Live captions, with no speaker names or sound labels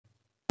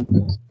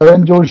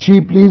Karan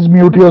Joshi, please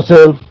mute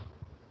yourself.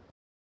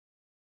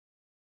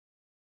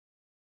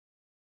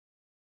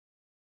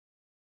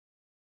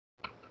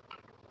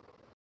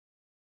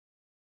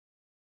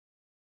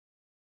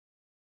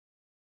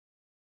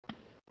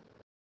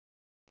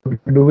 What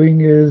we're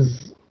doing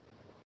is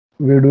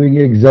we're doing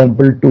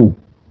example 2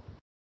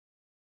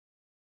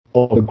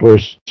 of the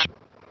question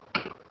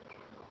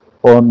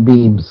on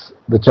beams.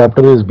 The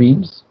chapter is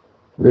beams.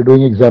 We're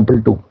doing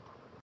example 2.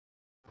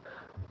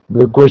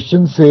 The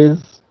question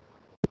says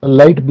a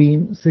light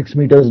beam 6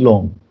 meters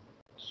long.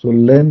 So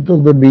length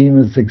of the beam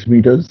is 6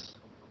 meters.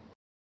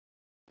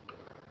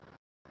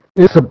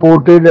 Is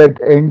supported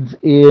at ends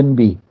A and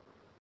B.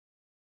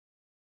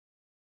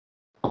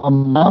 A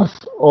mass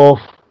of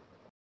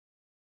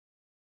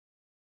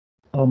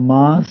a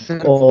mass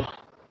sir of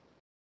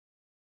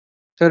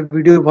sir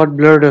video बहुत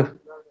blurred है.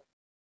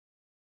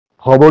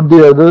 how about the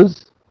others?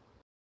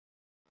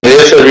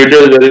 Yes, sir, video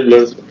is very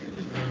blurred. Sir,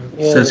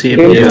 Yeah, same same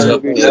here. Yes, here. sir.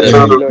 Video Yes, is sir.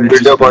 very blurred.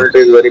 Video quality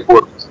is very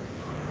poor.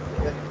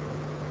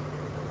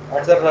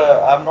 And sir,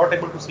 I'm not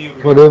able to see you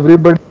For video.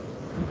 everybody,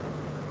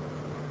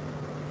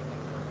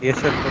 Yes,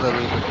 sir, for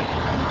everybody.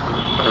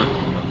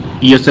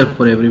 Yes, sir,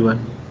 for everyone.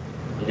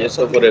 Yes,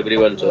 sir, for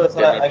everyone, sir.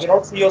 Sir, I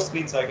cannot see your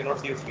screen, sir. I cannot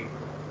see your screen.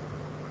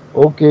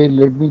 okay,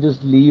 let me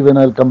just leave and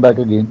I'll come back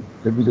again.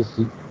 Let me just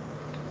see.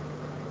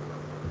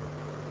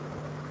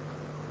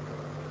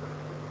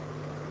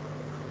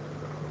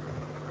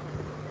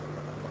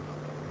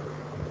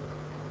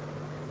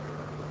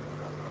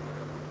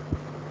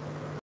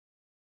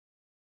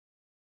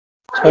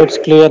 So it's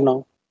clear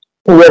now.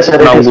 Yes, sir,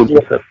 Now it is good.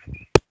 clear, sir.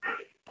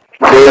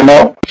 Clear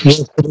now? Yes,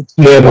 sir, it's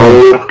clear now.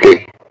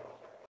 Okay.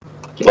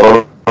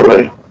 All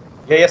right.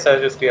 Yes, sir.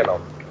 It is clear now.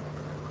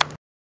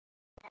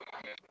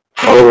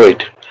 All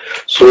right.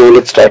 So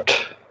let's start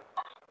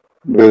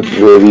with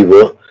where we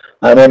were.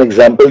 I'm on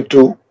example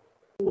 2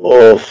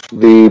 of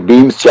the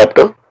beams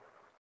chapter.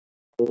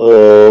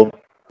 Uh,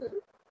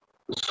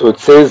 so it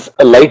says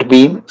a light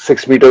beam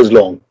 6 meters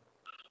long.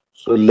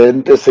 So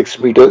length is 6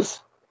 meters.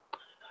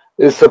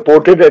 Is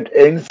supported at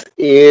ends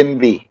A and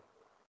B.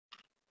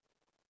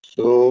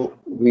 So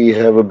we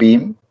have a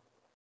beam.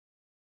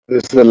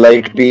 This is a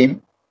light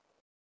beam.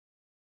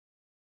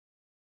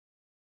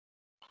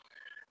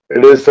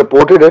 It is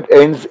supported at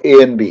ends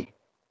A and B.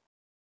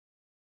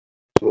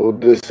 So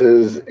this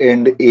is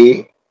end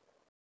A.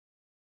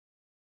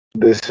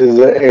 This is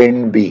the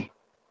end B.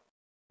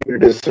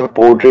 It is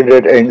supported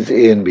at ends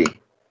A and B.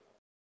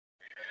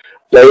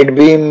 Light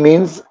beam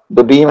means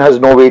the beam has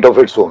no weight of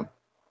its own.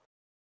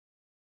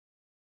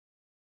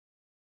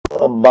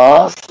 A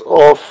mass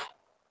of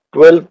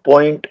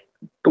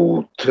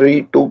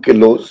 12.232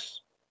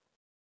 kilos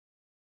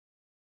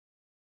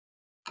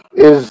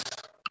is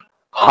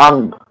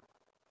hung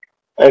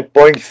at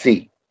point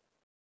C.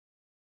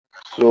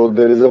 So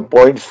there is a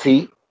point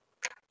C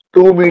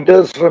 2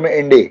 meters from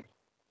end A.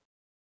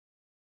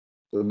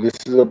 So this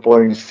is a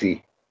point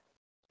C.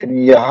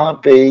 And यहाँ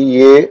पे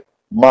ये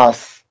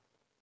mass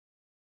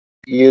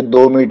ये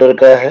 2 metre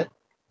का है.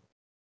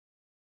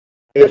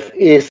 If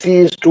AC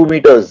is 2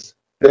 meters,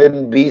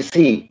 then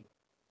BC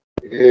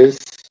is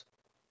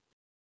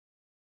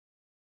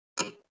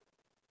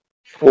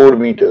 4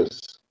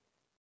 meters.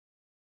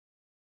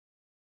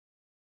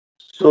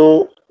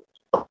 So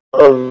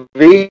a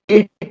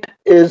weight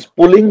is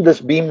pulling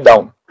this beam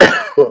down.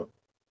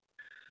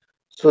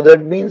 So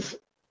that means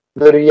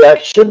the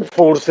reaction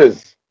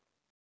forces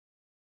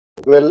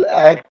will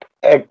act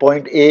at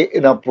point A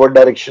in upward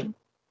direction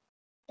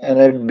and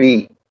at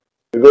B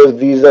because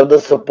these are the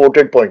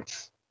supported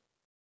points.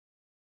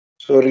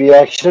 So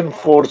reaction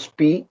force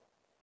P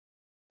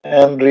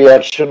and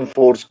reaction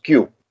force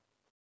Q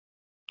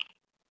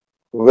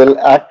will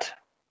act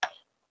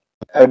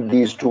at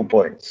these 2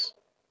 points.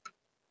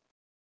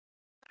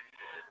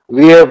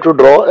 We have to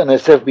draw an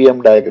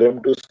SFBM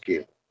diagram to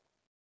scale.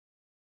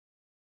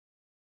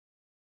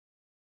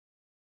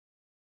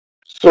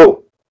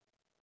 So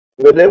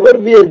whenever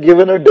we are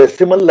given a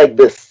decimal like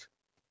this,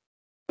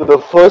 the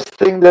first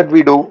thing that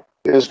we do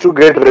is to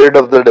get rid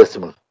of the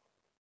decimal.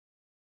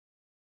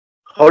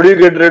 How do you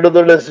get rid of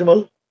the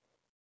decimal?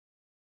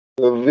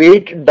 The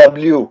weight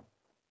W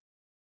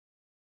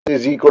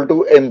is equal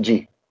to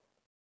mg.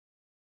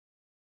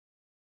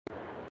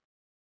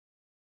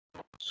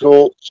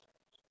 So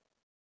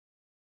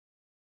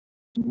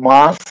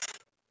mass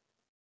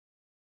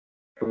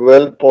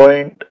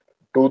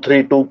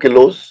 12.232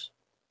 kilos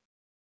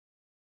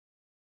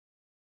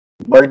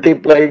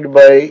multiplied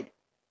by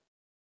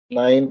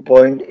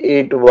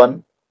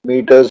 9.81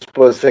 meters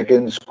per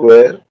second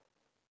square.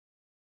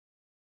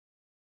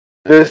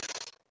 This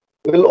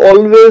will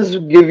always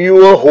give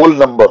you a whole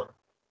number.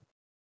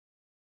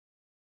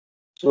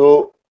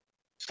 So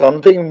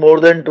something more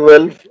than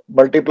 12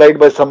 multiplied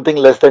by something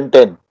less than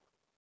 10.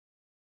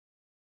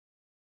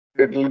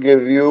 It will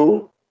give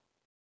you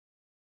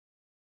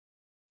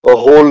a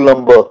whole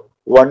number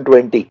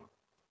 120.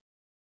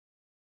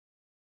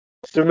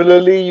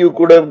 Similarly, you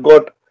could have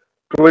got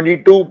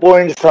 22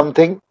 point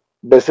something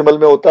decimal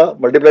में होता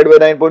multiplied by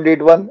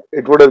 9.81,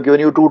 it would have given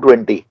you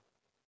 220.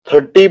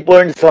 30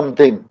 point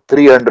something,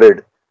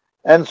 300,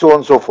 and so on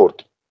and so forth.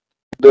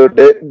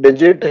 The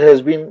digit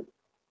has been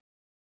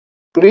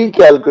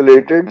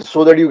pre-calculated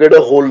so that you get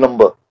a whole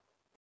number.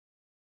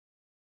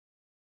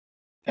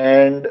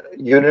 And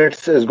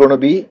units is going to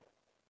be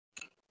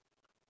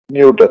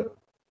Newton.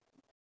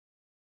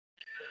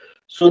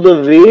 So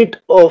the weight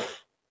of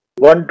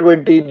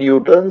 120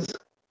 newtons,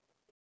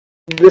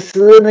 this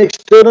is an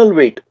external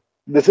weight.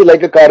 This is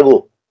like a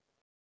cargo,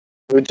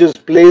 which is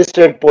placed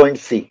at point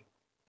C.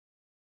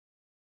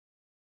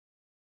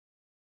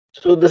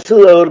 So this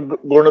is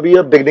going to be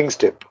a beginning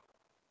step.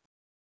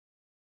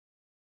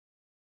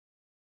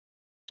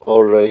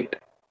 All right.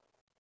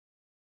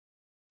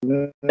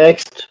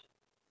 Next,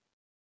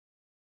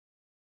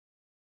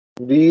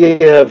 we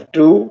have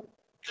to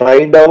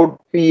find out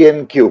P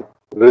and Q.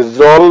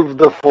 Resolve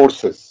the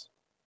forces.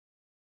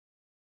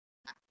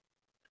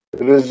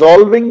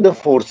 Resolving the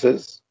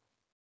forces,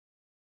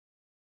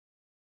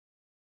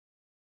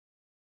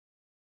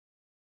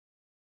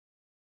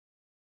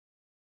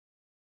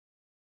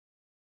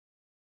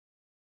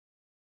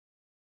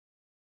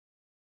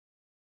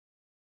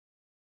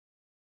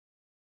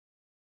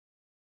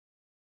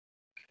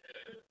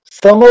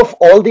 sum of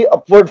all the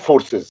upward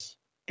forces,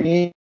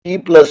 P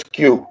plus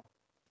Q,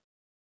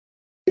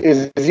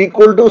 is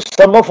equal to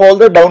sum of all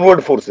the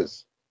downward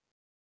forces.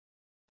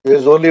 There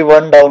is only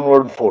one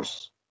downward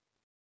force,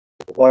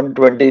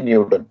 120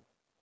 Newton.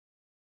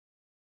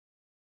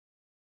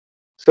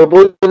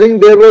 Supposing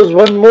there was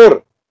one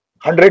more,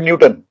 100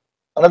 Newton,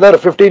 another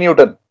 50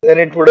 Newton, then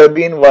it would have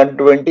been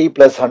 120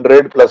 plus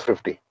 100 plus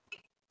 50.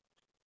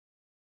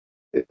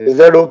 Is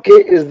that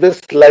okay? Is this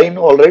line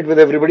all right with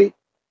everybody?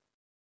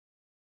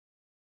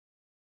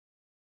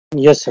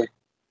 Yes, sir.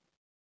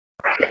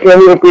 Can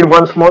you repeat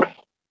once more?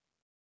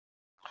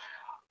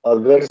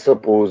 अगर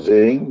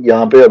supposing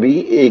यहाँ पे अभी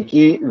एक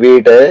ही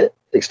wait है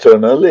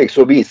external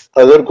 120,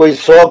 अगर कोई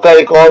 100 का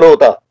एक और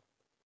होता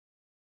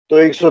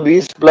तो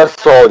 120 प्लस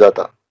 100 हो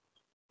जाता,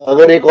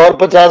 अगर एक और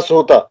 50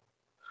 होता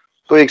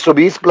तो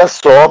 120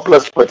 plus 100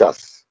 plus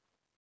 50.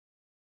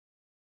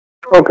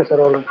 Okay,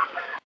 sir. All right.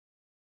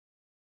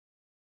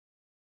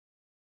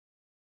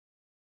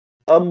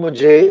 अब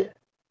मुझे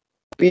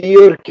P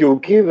और Q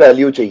की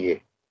वैल्यू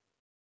चाहिए,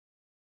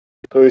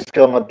 तो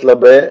इसका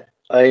मतलब है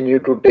I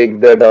need to take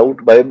that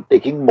out by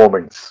taking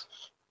moments.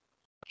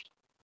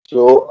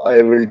 So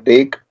I will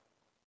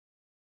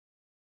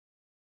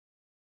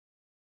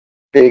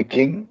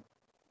taking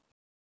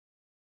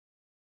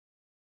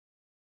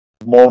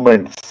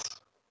moments,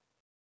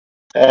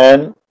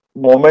 and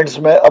moments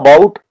में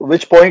about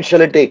which point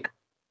shall I take?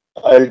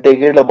 I'll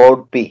take it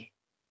about P.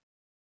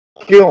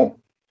 क्यों?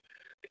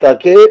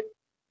 ताकि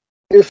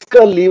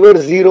इसका लीवर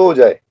 0 हो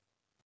जाए.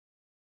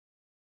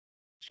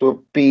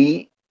 So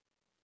P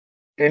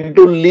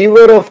into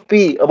lever of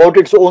P about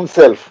its own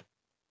self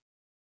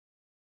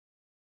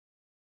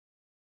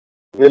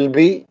will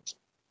be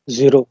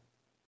 0.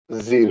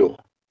 0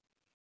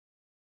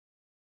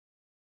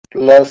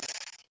 plus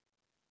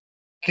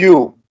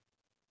Q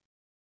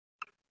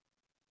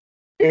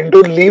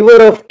into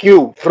lever of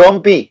Q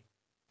from P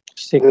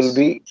 6. will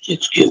be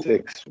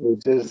 6,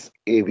 which is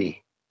AB.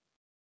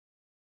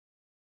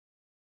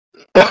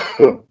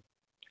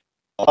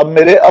 अब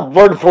मेरे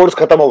upward force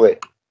खत्म हो गए,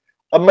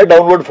 अब मैं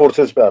डाउनवर्ड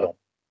फोर्सेस पे आ रहा हूं.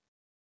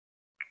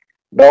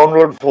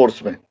 डाउनवर्ड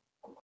फोर्स में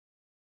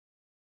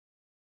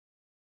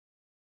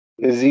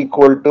is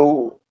equal to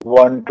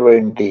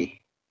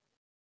 120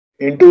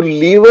 into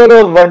lever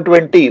of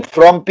 120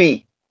 from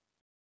P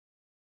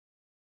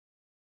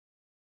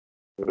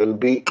will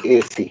be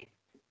AC.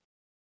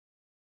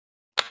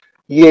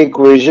 ये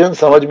इक्वेशन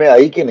समझ में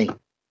आई कि नहीं?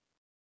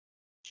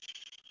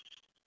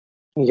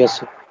 Yes,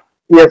 sir.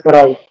 Yes, sir.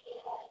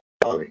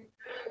 All.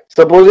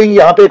 Supposing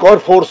यहाँ पे एक और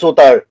फोर्स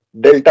होता है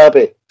डेल्टा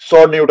पे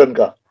 100 न्यूटन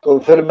का, तो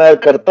फिर मैं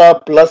करता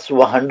प्लस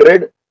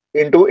 100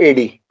 इंटू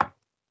एडी.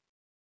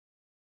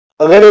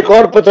 अगर एक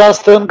और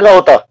 50 टन का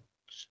होता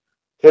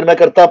फिर मैं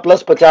करता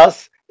plus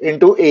 50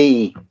 into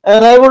AE,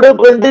 and I would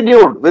have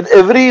continued with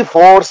every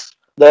force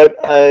that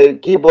I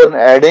keep on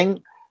adding.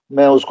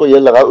 मैं उसको ये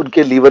लगा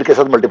उनके लीवर के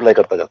साथ मल्टीप्लाई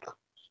करता जाता.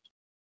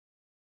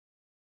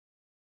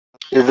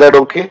 Is that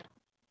okay?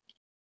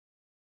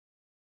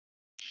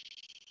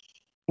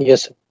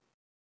 Yes, sir.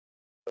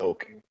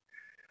 Okay.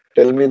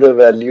 Tell me the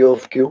value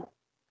of Q.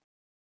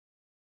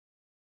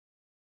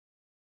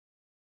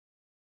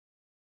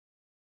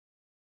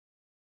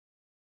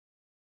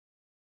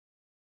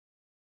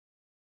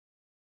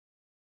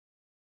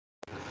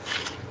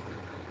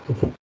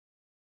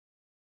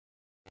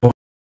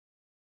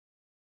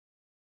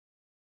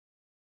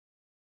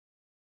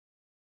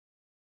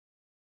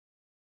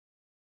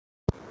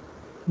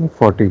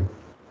 Forty.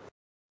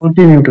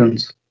 40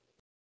 newtons.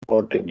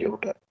 40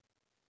 Newton.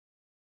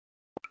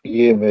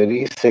 ये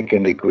मेरी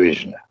सेकेंड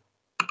इक्वेशन है.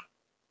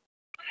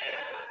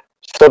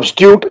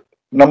 Substitute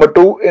number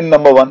 2 in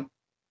number 1.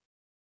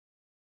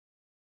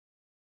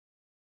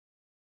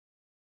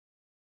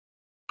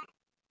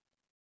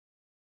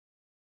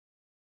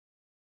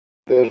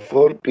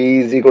 Therefore, P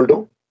is equal to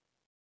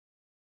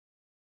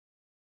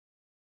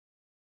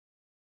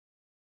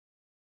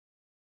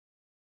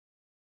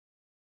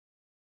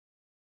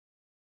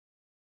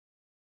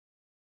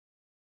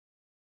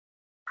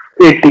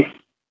 80.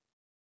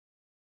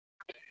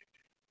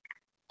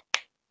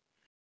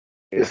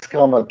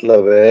 इसका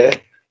मतलब है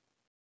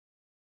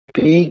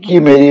P की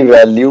मेरी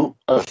वैल्यू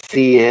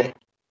 80 है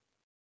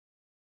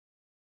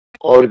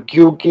और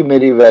Q की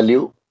मेरी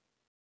वैल्यू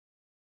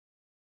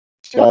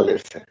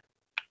 40 है।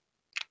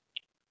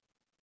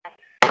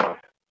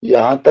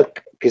 यहां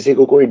तक किसी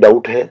को कोई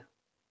डाउट है?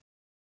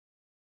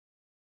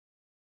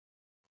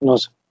 No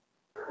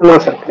sir. No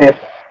sir, clear.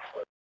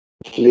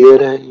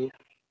 Clear है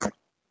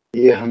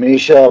ये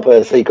हमेशा आप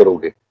ऐसा ही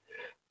करोगे,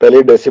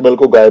 पहले डेसिमल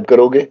को गायब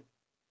करोगे,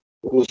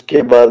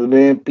 उसके बाद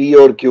में P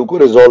और Q को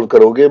रिजॉल्व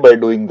करोगे बाय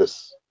डूइंग दिस,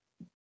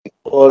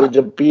 और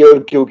जब P और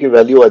Q की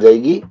वैल्यू आ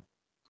जाएगी,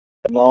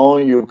 now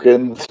you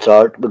can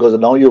start, because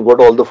now you've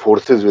got all the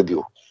forces with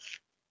you.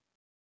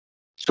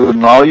 So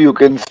now you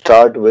can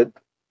start with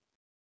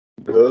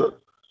the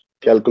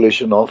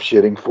calculation of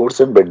shearing force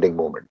and bending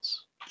moments.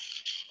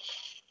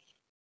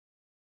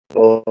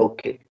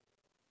 Okay.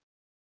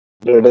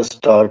 Let us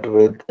start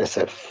with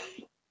SF.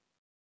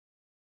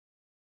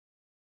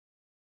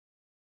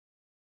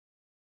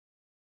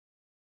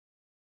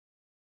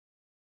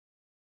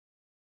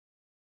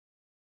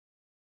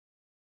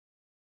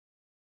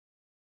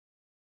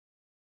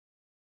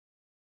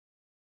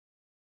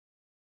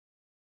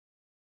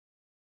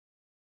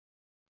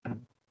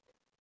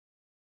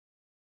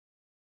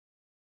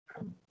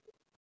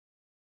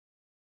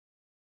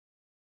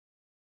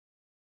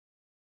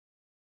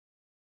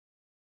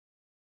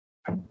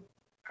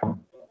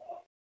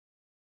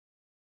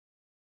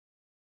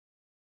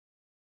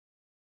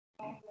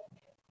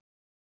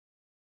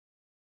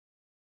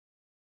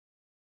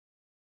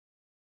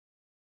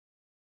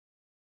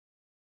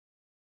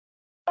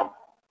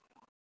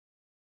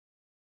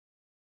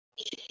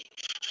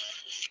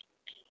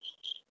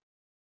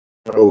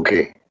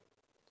 Okay.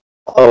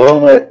 अब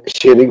हम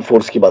sharing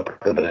force की बात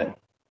कर रहे हैं।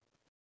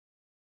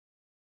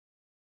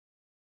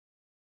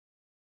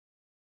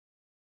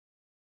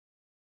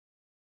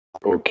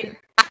 Okay,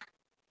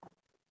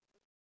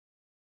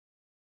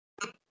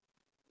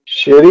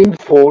 sharing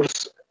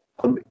force,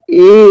 अब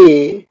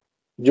ए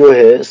जो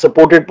है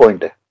सपोर्टेड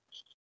पॉइंट है,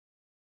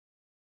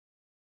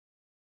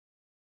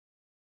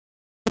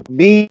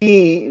 बी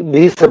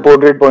भी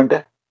सपोर्टेड पॉइंट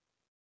है,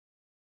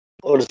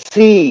 और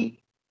सी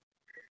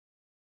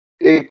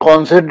एक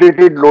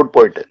कॉन्सेंट्रेटेड लोड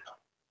पॉइंट है।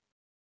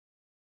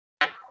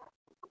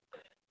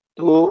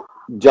 तो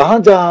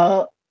जहां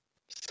जहां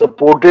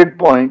supported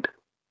point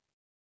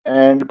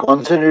and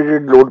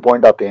concentrated load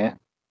point आते हैं,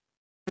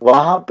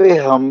 वहां पे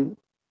हम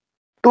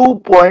 2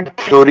 पॉइंट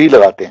थ्योरी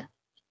लगाते हैं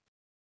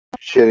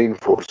शेयरिंग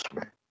फोर्स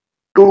में।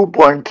 2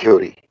 पॉइंट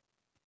थ्योरी।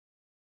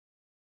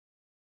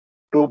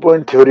 2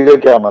 पॉइंट थ्योरी का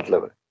क्या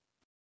मतलब है?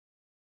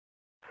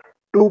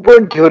 2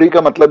 पॉइंट थ्योरी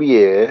का मतलब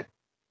ये है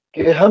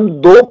कि हम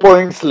 2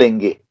 पॉइंट्स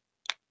लेंगे,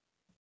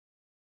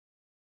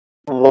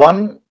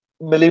 1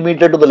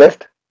 millimetre to the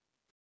left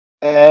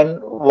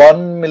and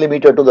 1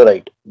 millimeter to the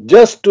right,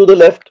 just to the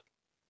left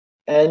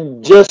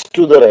and just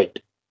to the right.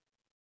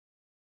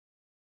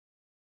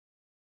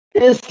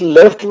 इस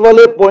लेफ्ट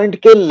वाले पॉइंट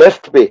के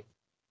लेफ्ट पे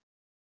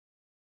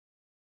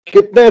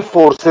कितने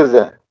फोर्सेस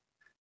हैं?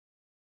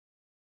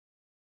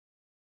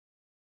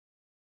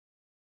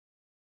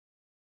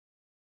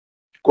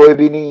 कोई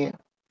भी नहीं है,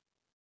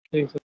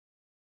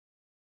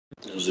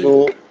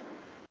 तो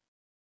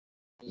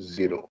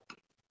 0।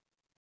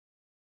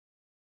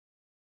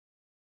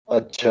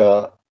 अच्छा,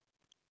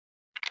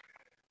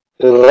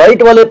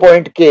 राइट वाले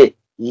पॉइंट के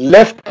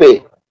लेफ्ट पे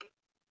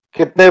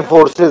कितने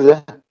फोर्सेस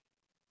हैं?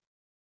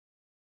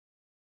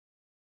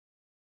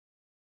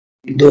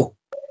 2।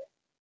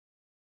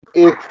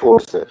 एक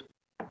फोर्स है,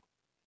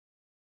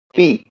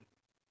 P,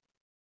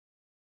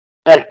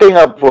 एक्टिंग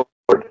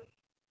अपवर्ड।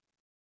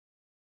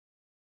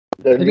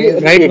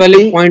 राइट वाले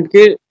पॉइंट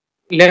के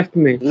लेफ्ट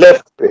में।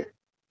 लेफ्ट पे,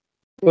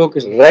 ओके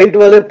सर। राइट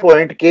वाले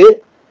पॉइंट के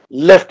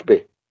लेफ्ट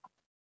पे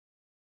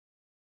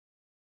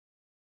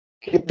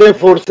कितने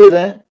फोर्सेस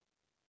हैं?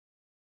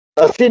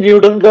 80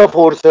 न्यूटन का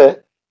फोर्स है,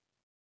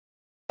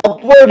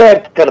 अपवर्ड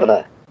एक्ट कर रहा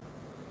है।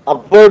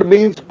 Upward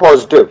means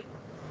positive,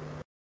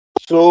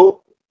 so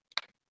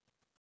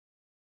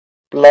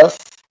plus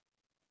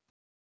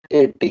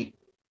 80।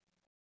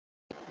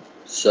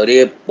 Sir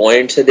ये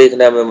पॉइंट से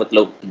देखना है, मैं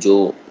मतलब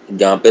जो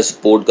जहाँ पे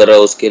सपोर्ट कर रहा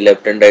है उसके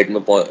लेफ्ट एंड राइट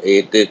में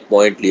एक एक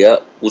पॉइंट लिया,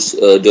 उस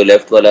जो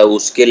लेफ्ट वाला है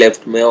उसके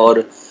लेफ्ट में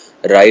और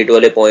राइट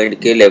वाले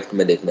पॉइंट के लेफ्ट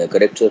में देखना है,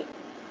 करेक्ट सर?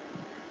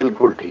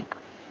 बिल्कुल ठीक,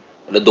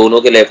 मतलब दोनों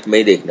के लेफ्ट में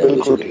ही देखना है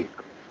बिल्कुल बेसिकली।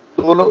 ठीक।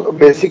 दोनों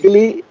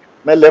बेसिकली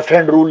मैं लेफ्ट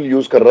हैंड रूल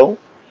यूज कर रहा हूं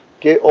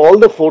कि all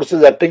the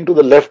forces acting to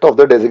the left of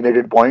the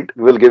designated point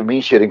will give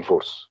me sharing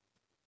force.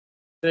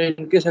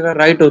 In case अगर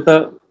राइट होता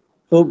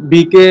तो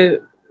बी के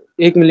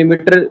 1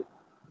 मिलीमीटर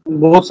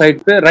बोथ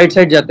साइड पे राइट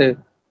साइड जाते हैं।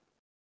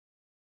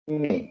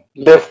 नहीं,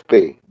 लेफ्ट पे,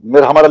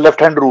 मेरा हमारा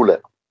लेफ्ट हैंड रूल है।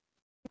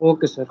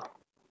 Okay sir.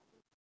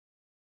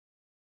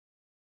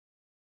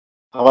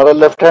 हमारा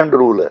लेफ्ट हैंड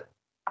रूल है।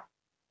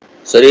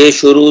 सर ये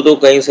शुरू तो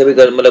कहीं से भी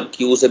कर, मतलब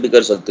क्यू से भी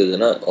कर सकते थे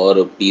ना,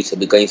 और पी से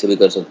भी, कहीं से भी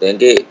कर सकते हैं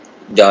कि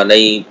जाना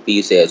ही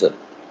पी से है सर?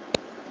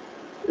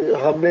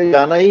 हमने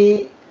जाना ही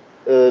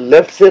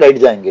लेफ्ट से राइट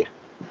जाएंगे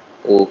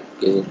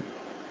ओके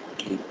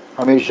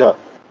हमेशा।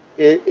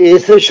 ए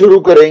से शुरू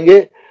करेंगे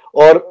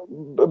और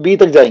बी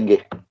तक जाएंगे।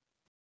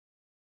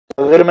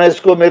 अगर मैं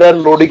इसको मेरा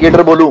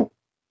लोडिकेटर बोलूं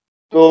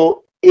तो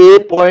ए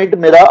पॉइंट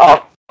मेरा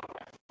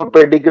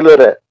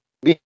परपेंडिकुलर है,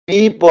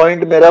 बी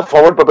पॉइंट मेरा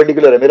फॉरवर्ड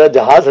परपेंडिकुलर है। मेरा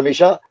जहाज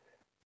हमेशा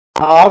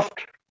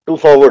आफ्ट to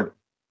forward,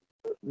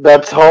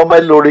 that's how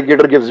my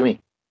लोडिकेटर gives me.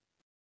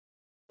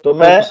 तो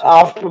मैं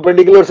आफ्ट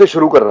परपेंडिकुलर से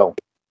शुरू कर रहा हूं।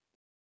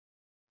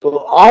 तो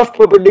आफ्ट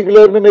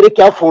परपेंडिकुलर में मेरे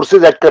क्या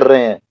फोर्सेस एक्ट कर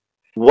रहे हैं?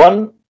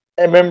 1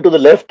 mm to the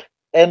left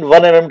and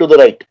 1 mm to the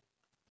right.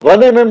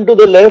 1 mm to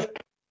the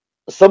left,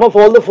 sum of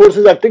all the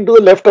forces acting to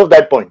the left of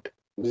that point,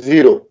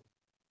 0.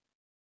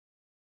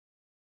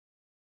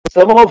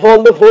 Sum of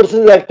all the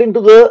forces acting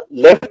to the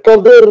left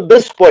of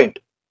this point,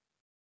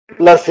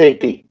 plus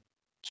 80.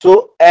 So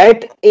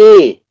at A,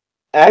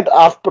 at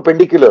aft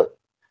perpendicular,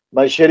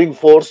 my shearing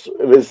force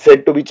is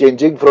said to be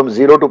changing from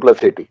 0 to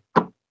plus 80.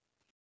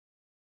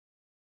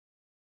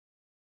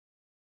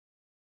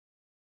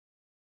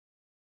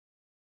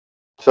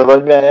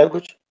 समझ में आया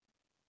कुछ?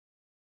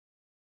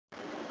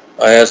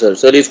 आया sir.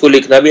 Sir इसको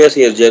लिखना भी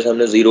ऐसे है जैसे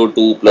हमने 0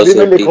 2 प्लस अभी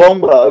मैं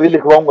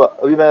लिखवाऊंगा,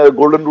 अभी मैं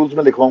गोल्डन रूल्स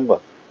में लिखवाऊंगा।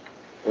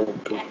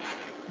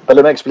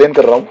 पहले मैं एक्सप्लेन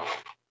कर रहा हूं,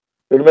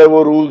 फिर मैं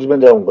वो रूल्स में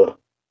जाऊंगा।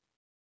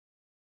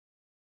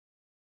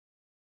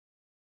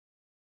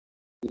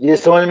 ये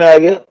समझ में आ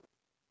गया?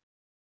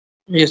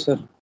 Yes sir.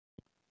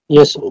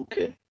 Yes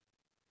okay,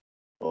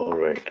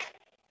 alright.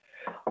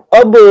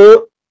 अब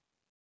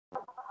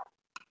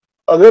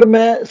अगर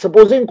मैं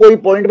सपोजिंग कोई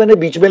पॉइंट मैंने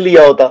बीच में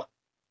लिया होता,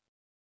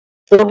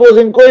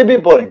 सपोजिंग कोई भी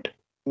पॉइंट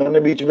मैंने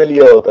बीच में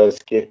लिया होता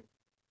इसके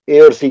ए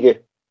और सी के,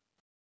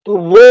 तो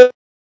वो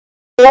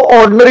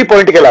ऑर्डिनरी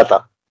पॉइंट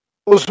कहलाता।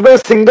 उसमें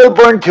सिंगल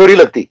पॉइंट थ्योरी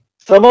लगती।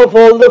 सम of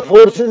all the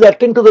forces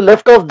acting to the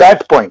left of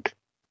that point.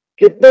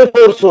 कितने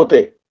फोर्स होते?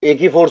 एक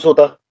ही फोर्स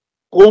होता।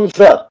 कौन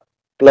सा?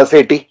 प्लस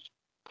 80।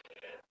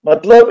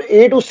 मतलब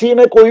ए टू सी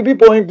में कोई भी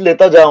पॉइंट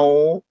लेता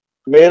जाऊं,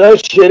 मेरा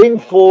शेयरिंग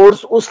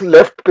फोर्स उस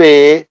लेफ्ट पे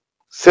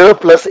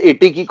सिर्फ प्लस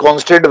 80 की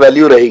कांस्टेंट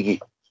वैल्यू रहेगी।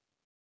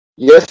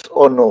 यस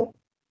और no?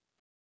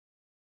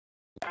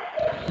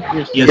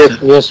 Yes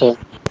sir. Yes sir.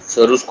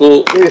 Sir उसको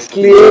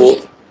इसलिए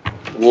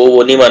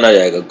वो नहीं माना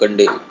जाएगा,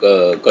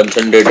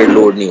 कंसंट्रेटेड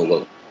लोड नहीं होगा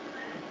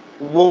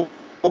वो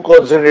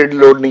कंसंट्रेटेड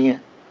लोड नहीं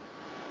है।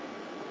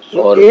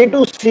 सो और ए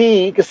टू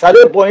सी के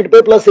सारे पॉइंट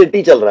पे प्लस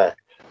 80 चल रहा है,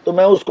 तो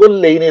मैं उसको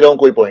ले ही नहीं रहा हूं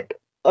कोई पॉइंट।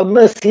 अब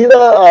मैं सीधा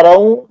आ रहा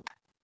हूं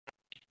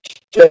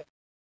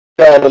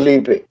चार्ली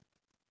पे।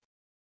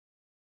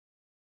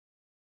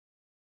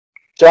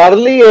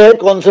 चार्ली है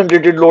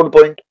कॉन्सेंट्रेटेड लोड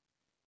पॉइंट।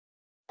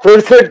 फिर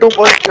से 2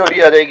 पॉइंट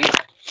थ्योरी आ जाएगी।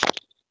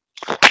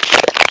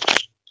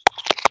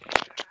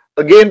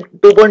 Again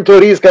 2 point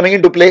theory is coming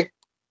into play.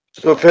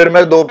 सो फिर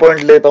मैं 2 पॉइंट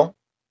लेता हूं,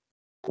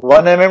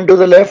 1 mm to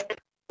the left,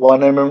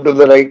 1 mm to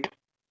the right.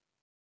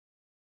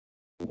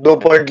 2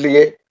 point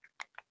लिए।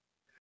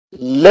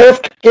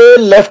 लेफ्ट के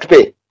लेफ्ट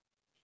पे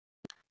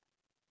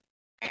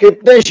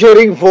कितने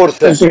शेयरिंग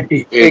फोर्स है?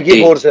 एक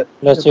ही फोर्स है,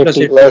 प्लस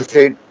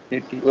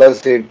 80।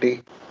 प्लस 80।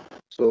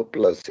 So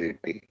plus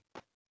 80।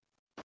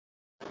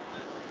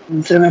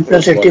 दूसरे में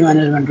प्लस 80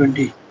 माइनस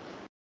 120।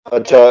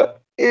 अच्छा,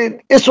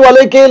 इस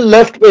वाले के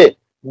लेफ्ट पे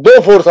 2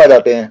 फोर्स आ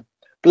जाते हैं,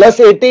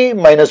 plus 80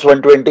 minus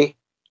 120।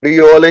 Do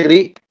you all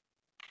agree?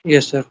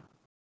 Yes sir.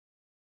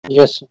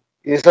 Yes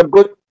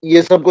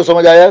ये सबको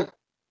समझ आया?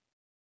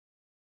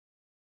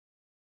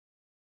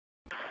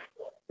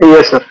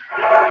 Yes sir.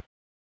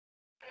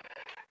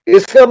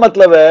 इसका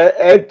मतलब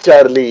है eight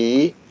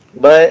Charlie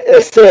my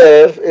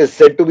SF is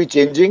said to be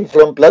changing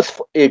from plus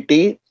 80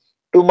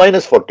 to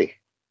minus 40.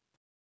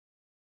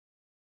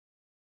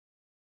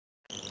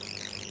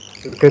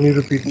 Can you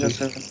repeat? Yes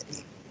sir.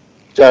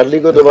 Charlie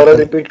को दोबारा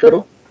रिपीट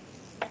करो।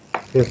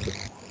 Yes, sir.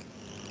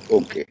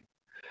 ओके,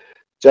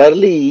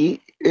 चार्ली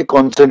एक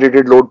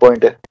कॉन्सेंट्रेटेड लोड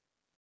पॉइंट है।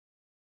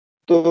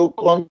 तो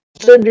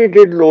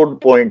कॉन्सेंट्रेटेड लोड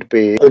पॉइंट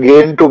पे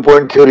अगेन 2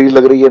 पॉइंट थ्योरी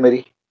लग रही है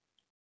मेरी।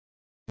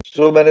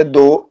 सो मैंने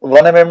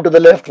 1 mm to the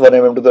left, 1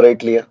 mm to the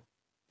right लिया।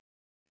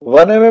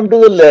 1 mm to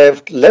the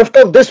left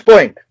of this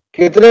point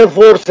कितने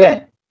फोर्स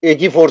हैं? एक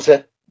ही फोर्स है,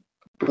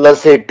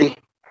 प्लस 80।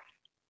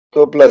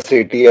 तो प्लस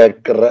 80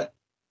 ऐड कर रहा है।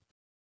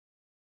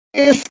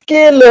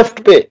 इसके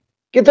लेफ्ट पे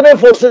कितने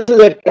फोर्सेस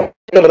ऐड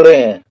कर रहे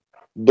हैं?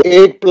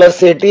 एक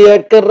प्लस 80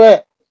 ऐड कर रहा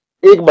है,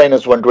 एक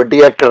माइनस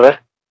 120 ऐड कर रहा है।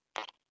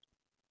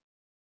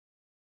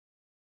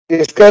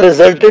 इसका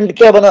रिजल्टेंट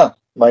क्या बना?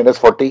 Minus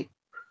 40।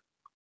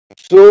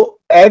 So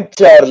eight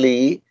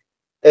Charlie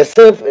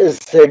SF is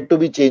said to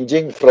be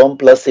changing from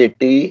plus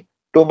 80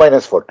 to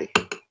minus 40.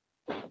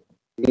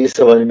 ये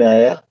समझ में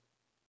आया?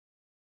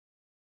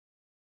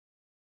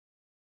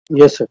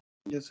 Yes sir.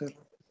 Yes sir.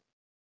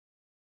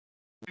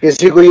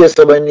 किसी को ये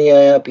समझ नहीं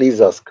आया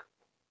प्लीज आस्क।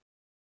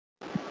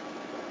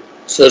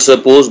 सर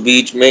सपोज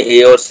बीच में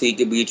ए और सी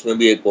के बीच में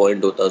भी एक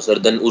पॉइंट होता है सर,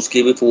 देन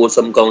उसकी भी फोर्स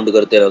हम काउंट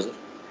करते हैं ना सर?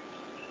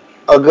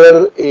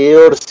 अगर ए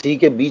और सी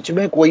के बीच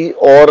में कोई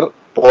और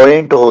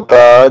पॉइंट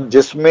होता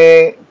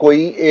जिसमें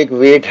कोई एक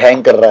वेट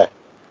हैंग कर रहा है,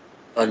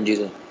 हाँ जी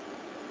सर।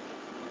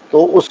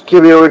 तो उसके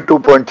भी 2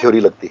 पॉइंट थ्योरी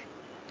लगती।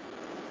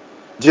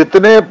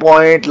 जितने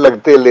पॉइंट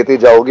लगते लेते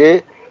जाओगे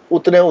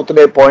उतने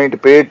उतने पॉइंट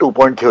पे 2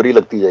 पॉइंट थ्योरी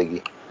लगती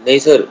जाएगी। नहीं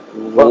सर,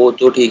 वो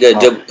तो ठीक है।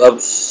 हाँ। जब अब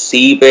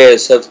सी पे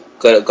ऐसा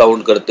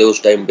काउंट करते हैं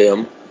उस टाइम पे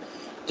हम,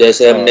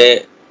 जैसे हमने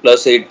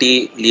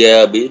 +80 लिया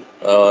है अभी,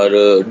 और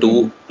 2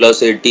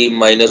 +80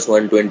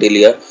 -120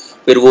 लिया,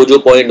 फिर वो जो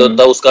पॉइंट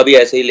होता है उसका भी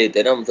ऐसे ही लेते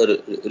हैं ना हम सर,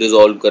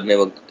 रिजॉल्व करने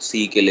वक्त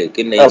सी के लिए,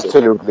 कि नहीं सर?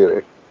 एब्सोल्युटली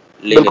राइट,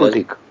 लेंगे बिल्कुल ना?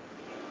 ठीक,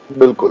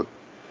 बिल्कुल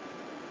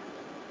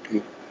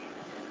ठीक।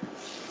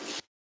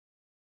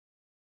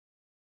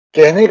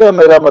 कहने का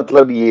मेरा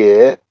मतलब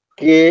ये है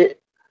कि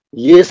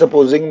ये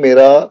सपोजिंग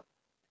मेरा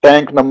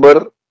टैंक नंबर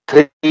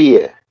 3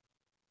 है,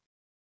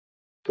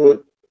 तो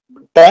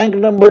टैंक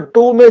नंबर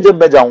 2 में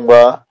जब मैं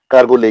जाऊंगा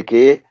कार्गो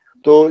लेके,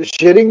 तो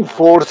sharing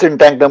force in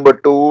tank number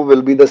 2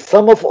 will be the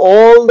some of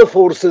all the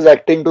forces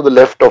acting to the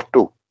left of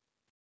 2.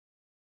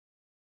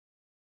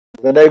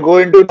 When I go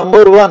into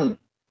number 1,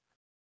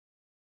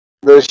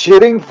 the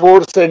shearing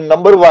force in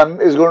number 1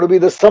 is going to be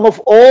the sum of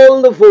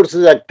all the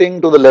forces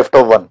acting to the left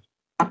of 1.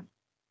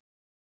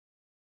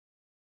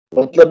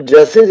 मतलब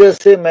जैसे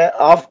जैसे मैं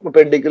of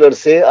perpendicular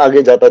से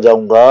आगे जाता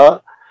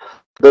जाऊंगा,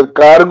 the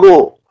cargo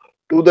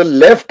to the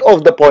left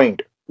of the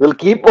point will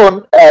keep on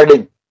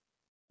adding,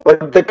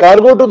 but the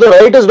cargo to the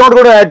right is not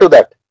going to add to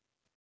that.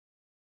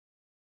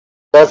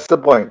 That's the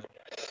point.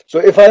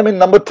 So if I am in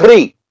number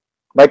 3,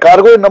 my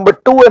cargo in number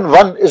 2 and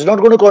 1 is not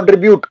going to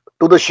contribute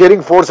to the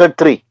shearing force at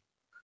 3,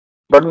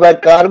 but my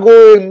cargo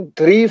in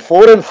 3,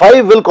 4 and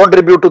 5 will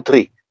contribute to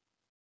 3.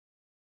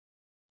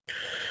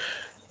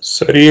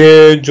 Sir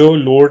ये जो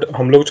load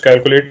हम लोग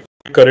calculate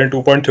करें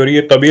 2 point theory,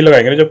 ये तभी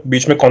लगाएंगे ना जब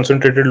बीच में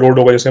कॉन्सेंट्रेटेड लोड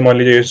होगा। जैसे मान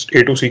लीजिए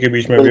A to C के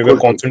बीच में भी अगर बिल्कुल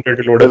ठीक,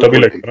 कॉन्सेंट्रेटेड लोड है तभी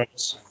बिल्कुल ठीक, लगेगा ना।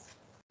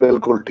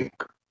 बिल्कुल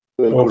ठीक,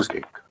 बिल्कुल ओके,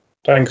 ठीक,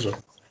 थैंक यू सर।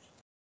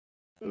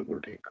 बिल्कुल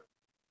ठीक।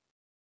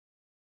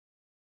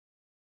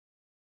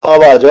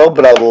 अब आ जाओ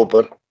ब्रावो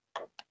पर।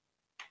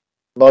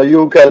 Now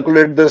you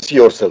calculate this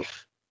yourself.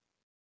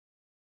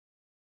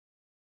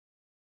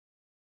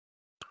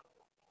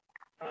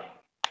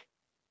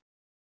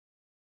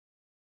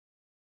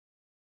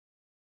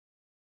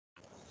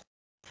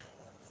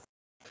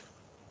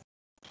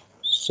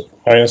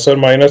 Sir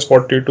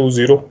 -42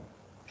 0।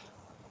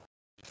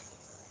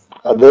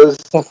 Others?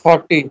 So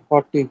 40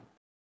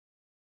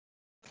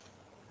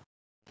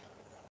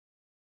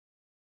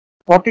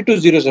 to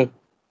 0 sir.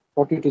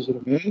 40 to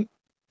 0.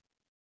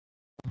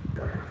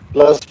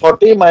 Plus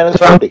 40 minus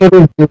 40.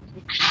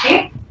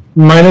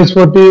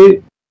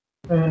 -40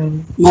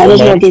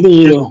 minus 40 to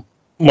 0.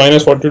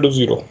 -42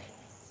 0।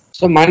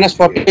 So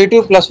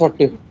 -42 plus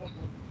 40.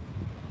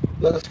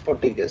 Plus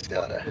 40 कैसे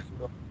आ रहा है?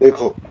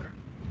 देखो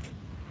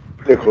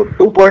देखो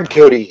 2 point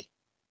theory,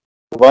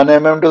 1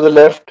 mm to the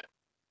left,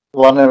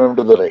 1 mm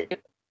to the right.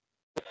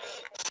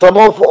 Sum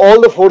of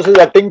all the forces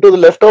acting to the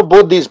left of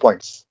both these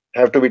points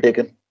have to be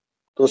taken.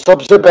 तो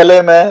सबसे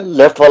पहले मैं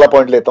left वाला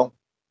पॉइंट लेता हूं।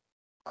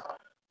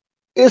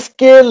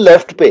 इसके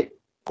लेफ्ट पे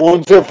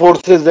कौन से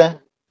फोर्सेस हैं?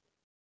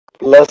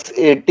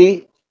 +80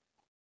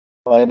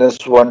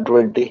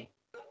 -120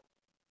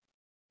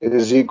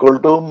 इज इक्वल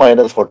टू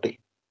 -40।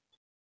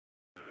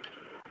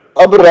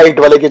 अब राइट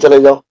वाले के चले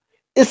जाओ।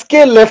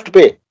 इसके लेफ्ट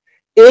पे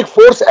एक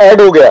फोर्स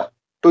ऐड हो गया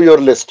टू योर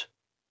लिस्ट,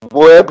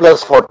 वो है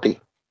 +40,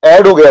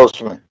 ऐड हो गया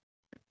उसमें।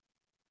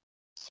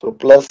 सो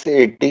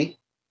 +80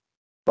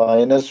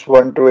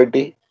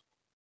 -120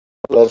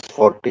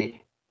 +40.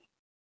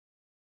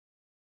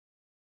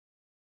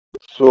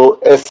 So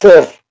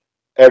SF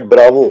at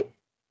Bravo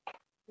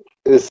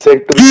is said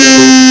to be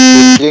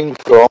changing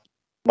from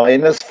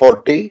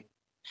 -40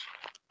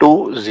 to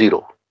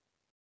 0.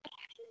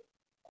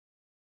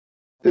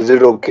 Is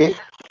it okay?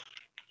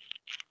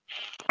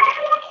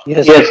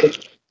 Yes.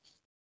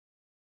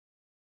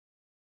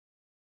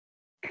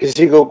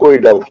 किसी को कोई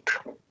डाउट?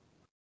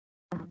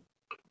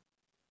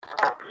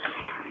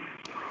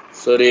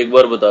 सर एक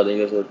बार बता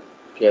देंगे सर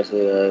कैसे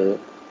है?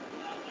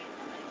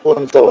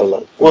 कौन सा वाला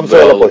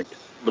पॉइंट?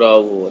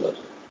 ब्रावो वाला।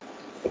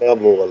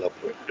 ब्रावो वाला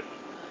point.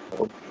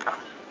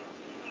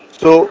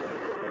 So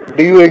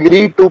do you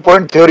agree 2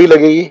 point theory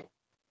लगेगी?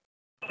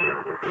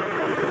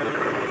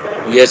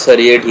 यस सर,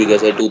 ये ठीक है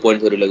सर, 2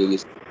 पॉइंट थ्योरी लगेगी।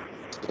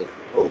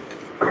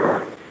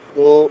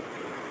 तो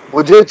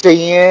मुझे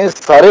चाहिए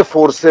सारे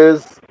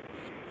forces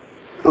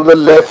to the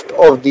left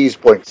of these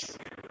points.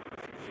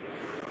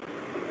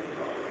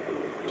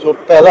 सो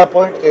पहला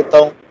पॉइंट लेता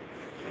हूं,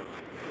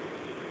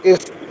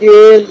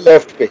 इसके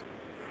लेफ्ट पे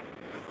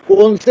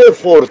कौन से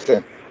फोर्स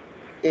हैं?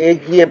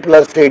 एक ये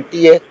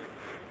 +80 है,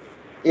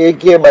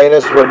 एक ये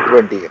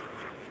 -120 है।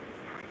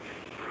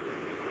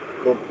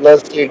 तो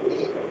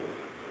 +80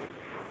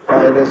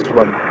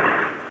 -120।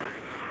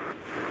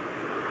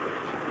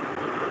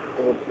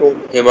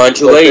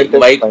 हिमांशु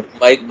भाई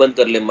माइक बंद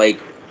कर ले, mic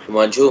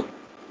Himanshu,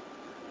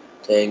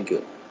 thank you.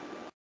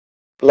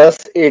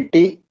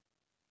 +80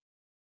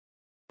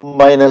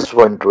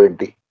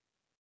 -120,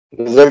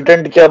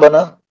 resultant क्या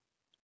बना?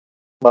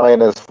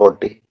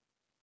 -40।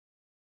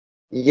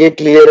 ये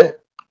क्लियर है?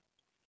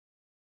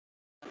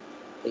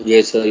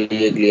 ये सर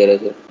ये क्लियर है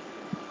सर।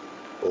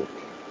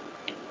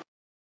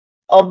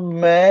 अब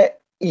मैं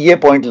ये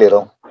पॉइंट ले रहा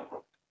हूं,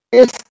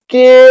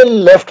 इसके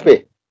लेफ्ट पे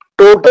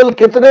टोटल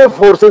कितने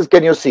forces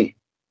can you see?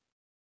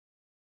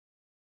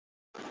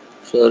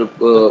 Sir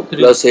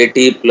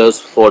 +80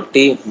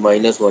 +40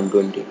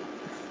 -120.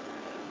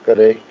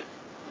 Correct.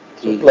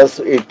 सो ठीक है.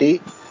 +80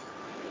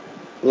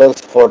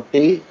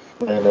 +40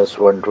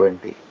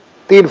 -120,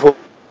 3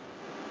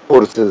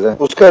 फोर्सेस हैं.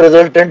 उसका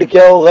रिजल्टेंट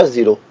क्या होगा?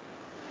 0.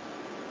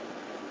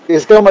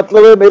 इसका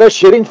मतलब है मेरा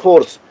शेयरिंग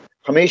फोर्स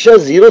हमेशा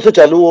 0 से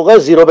चालू होगा,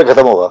 0 पे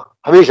खत्म होगा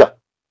हमेशा.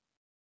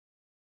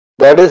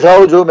 दैट इज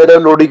हाउ जो मेरा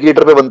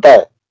लोडिकेटर पे बनता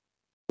है,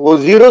 वो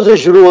 0 से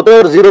शुरू होता है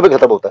और 0 पे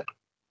खत्म होता है.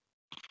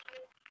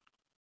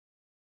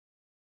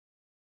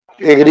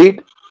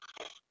 Agreed?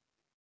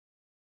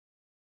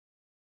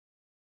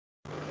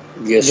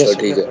 Yes Yes, sir. sir.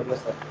 ठीक है.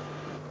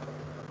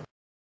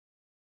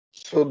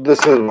 So this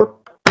is what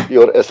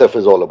your SF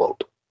is all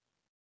about.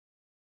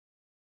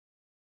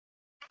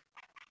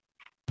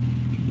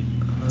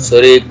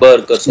 Sir एक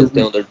बार कर सकते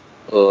हैं उधर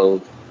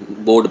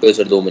बोर्ड पे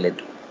सर 2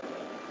 मिनट.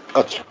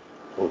 अच्छा,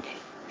 okay.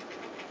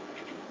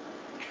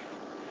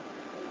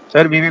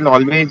 Sir, we will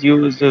always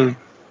use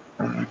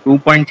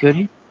 2-point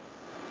theory.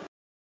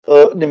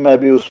 नहीं, मैं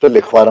अभी उस पर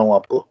लिखवा रहा हूँ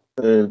आपको.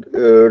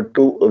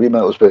 अभी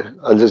मैं उस पर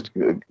जस्ट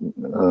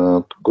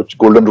कुछ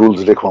golden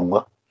rules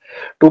लिखवाऊंगा.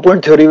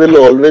 2-point theory will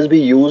always be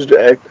used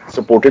at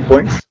supported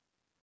points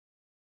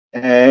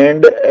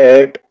and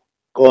at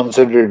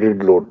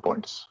concentrated load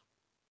points.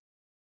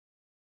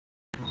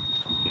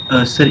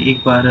 Sir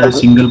एक बार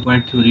सिंगल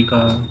पॉइंट थ्योरी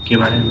का के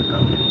बारे में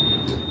बताओ.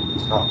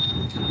 हाँ.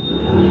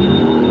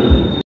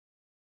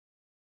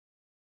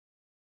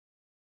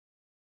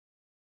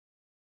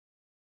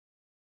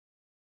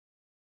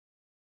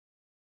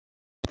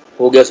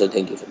 हो गया sir.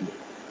 Thank you sir.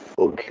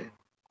 Okay.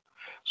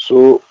 So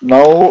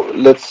now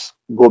let's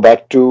go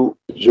back to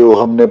जो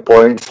हमने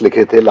points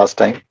लिखे थे last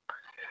time.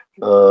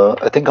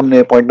 I think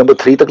हमने point number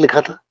 3 तक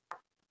लिखा था.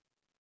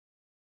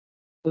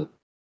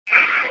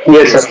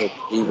 Yes, sir.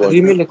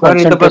 3 में लिखा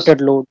नहीं था, बस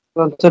Concentrated load.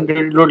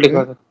 कंसंट्रेटेड लोड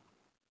लिखा था.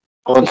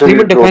 3 में Concentrated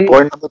load define,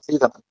 point number 3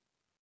 था.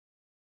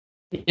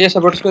 ये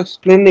सब वर्ड्स को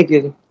एक्सप्लेन नहीं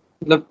किए थे,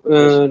 मतलब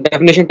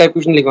डेफिनेशन टाइप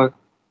कुछ नहीं लिखा,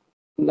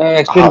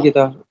 एक्सप्लेन हाँ, किया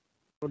था.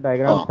 तो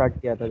डायग्राम हाँ.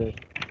 स्टार्ट किया था जैसे.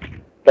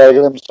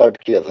 डायग्राम स्टार्ट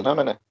किया था ना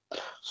मैंने.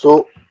 So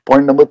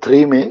point number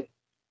 3 में,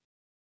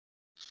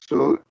 so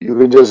you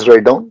can just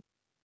write down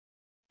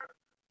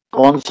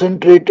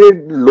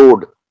concentrated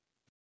load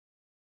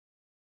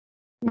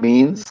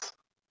means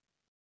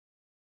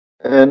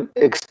an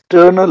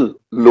external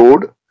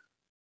load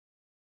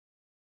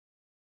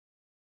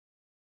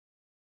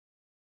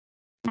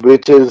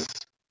which is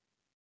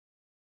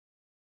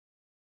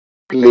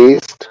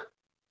placed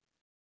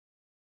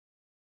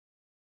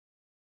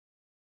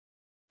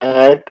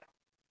at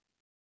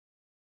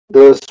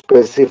the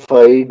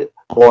specified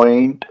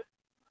point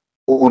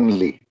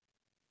only.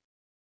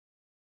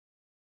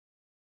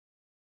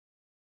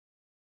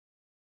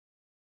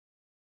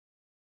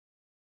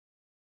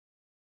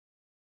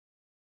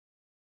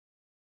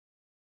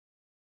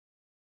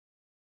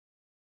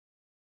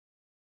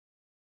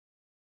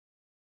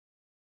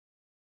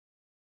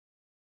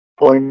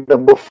 Point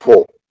number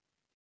 4.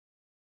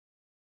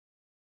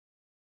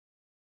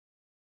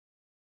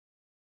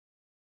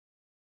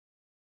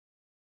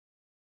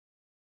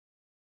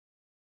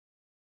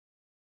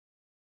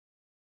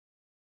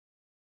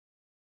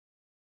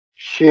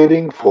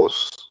 Shearing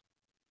force.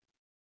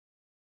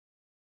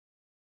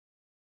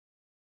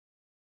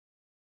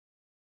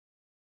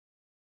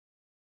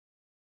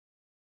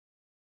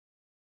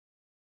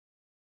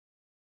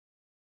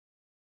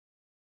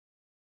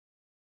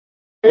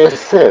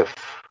 SF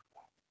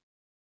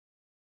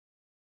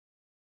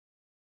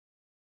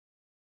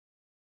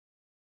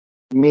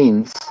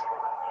means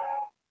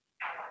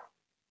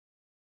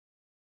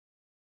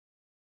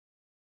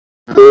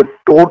the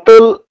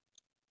total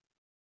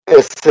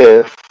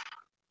SF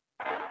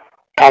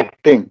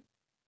acting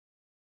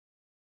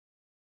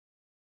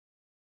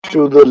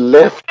to the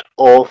left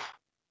of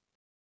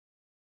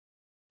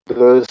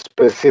the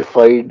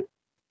specified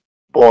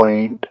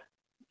point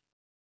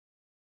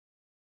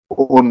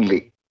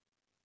only.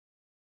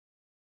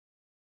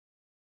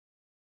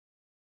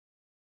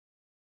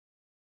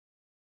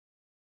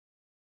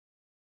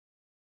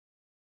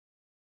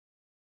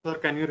 Sir,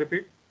 can you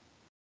repeat?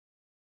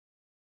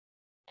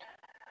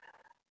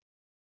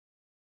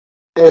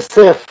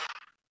 SF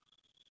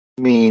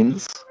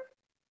means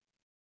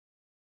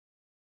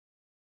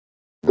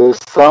the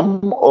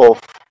sum of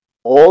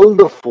all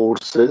the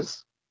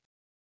forces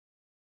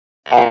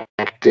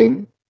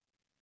acting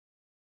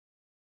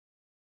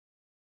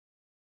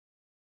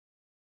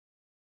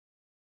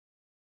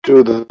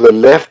to the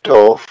left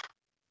of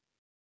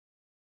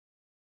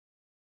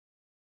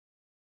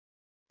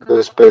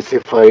the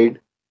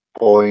specified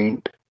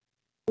point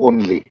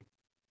only.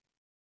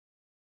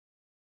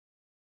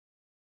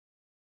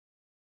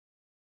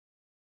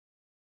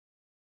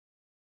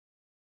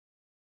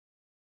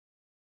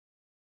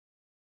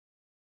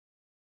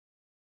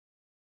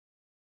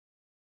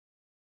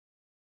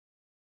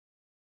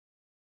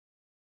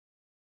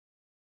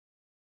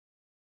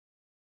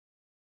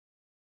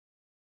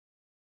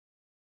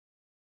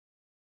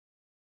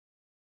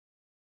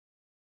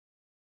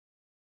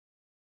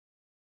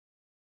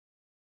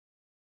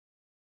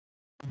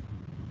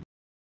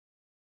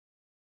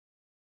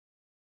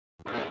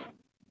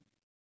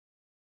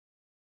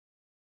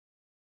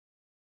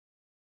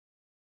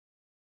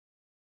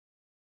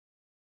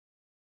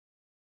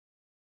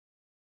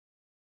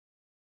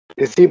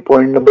 इसी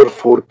point number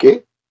 4 के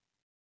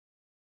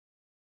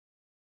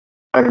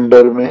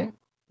under में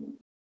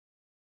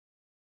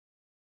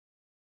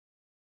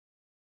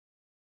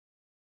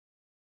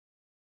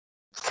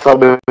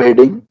सब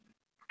heading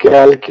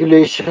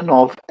calculation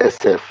of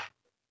SF,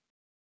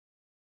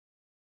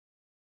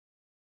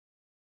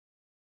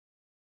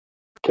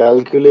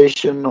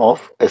 calculation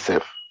of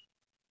SF.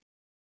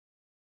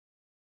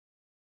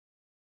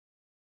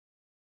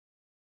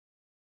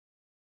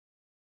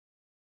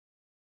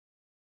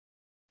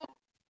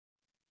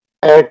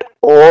 At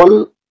all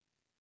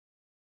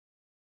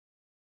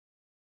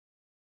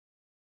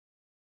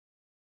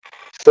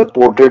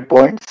supported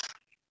points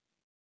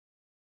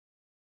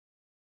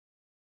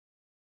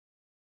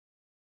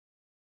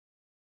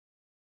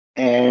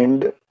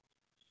and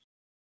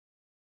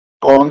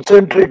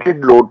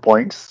concentrated load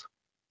points,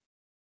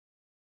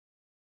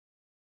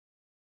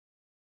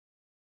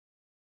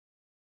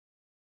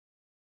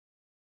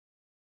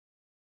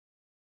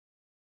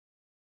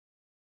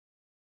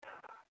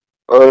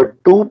 a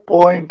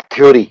 2-point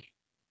theory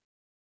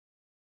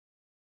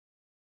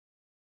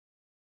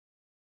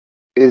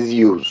is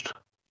used.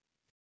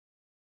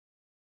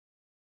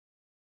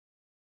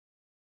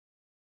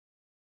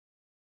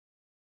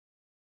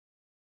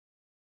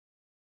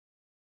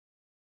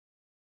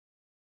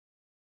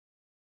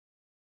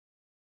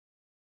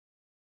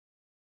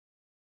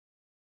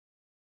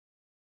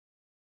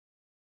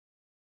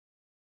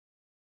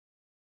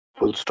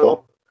 Full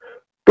stop.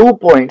 2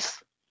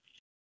 points,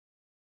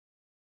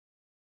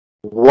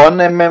 1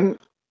 mm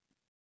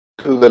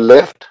to the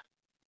left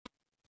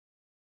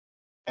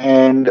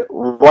and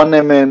 1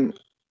 mm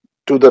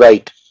to the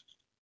right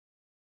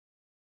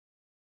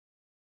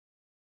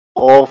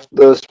of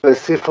the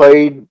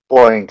specified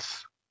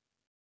points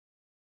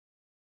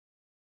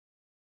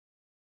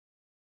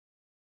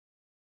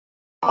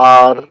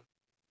are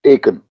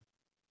taken.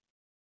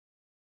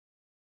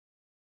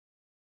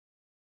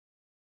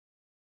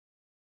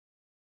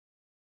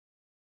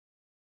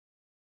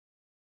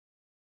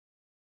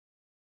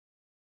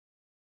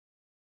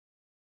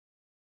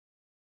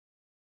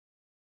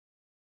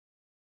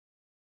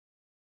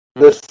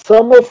 The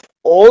sum of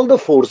all the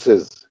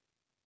forces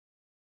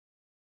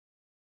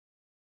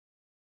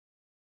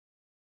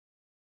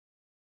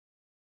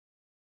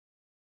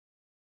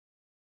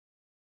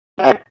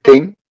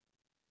acting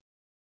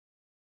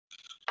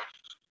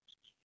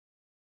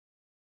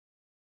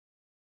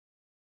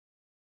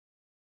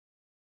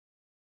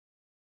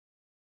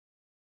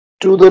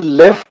to the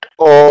left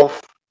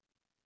of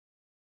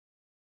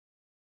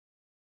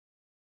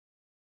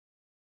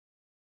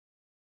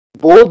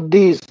both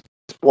these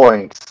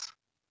points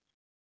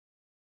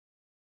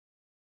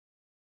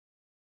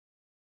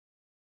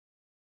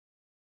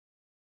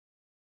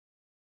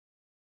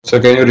So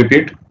can you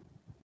repeat?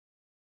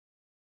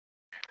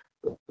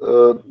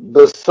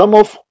 the sum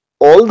of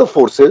all the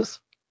forces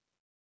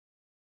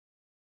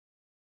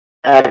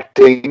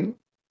acting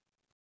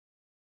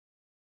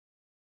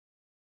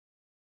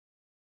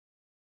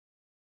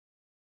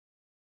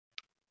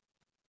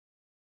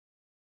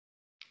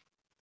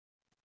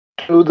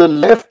to the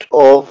left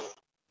of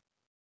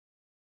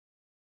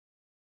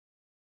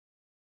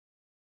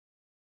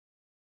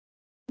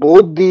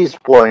both these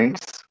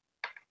points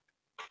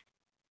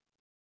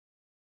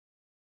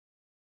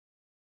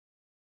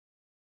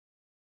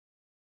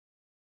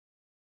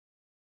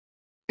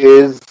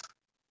is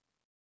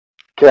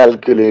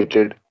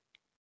calculated.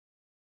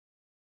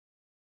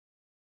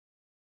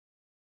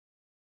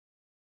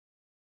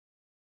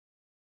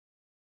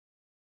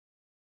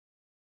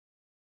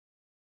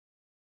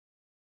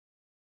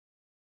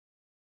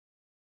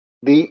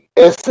 The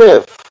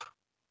SF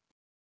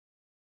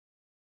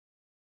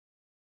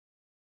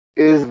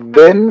is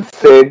then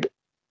said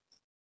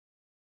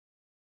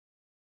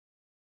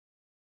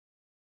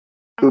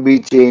to be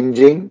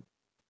changing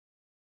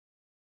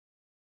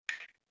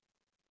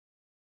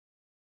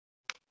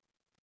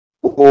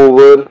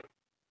over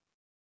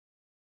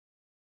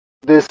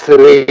this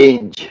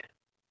range.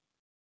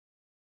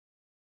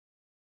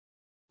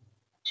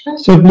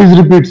 Sir, please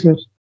repeat, sir.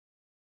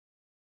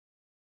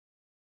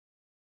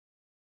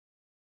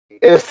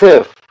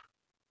 SF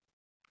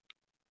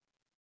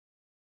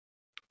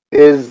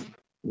is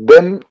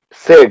then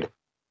said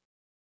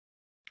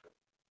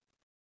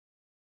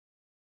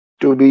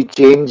to be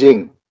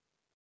changing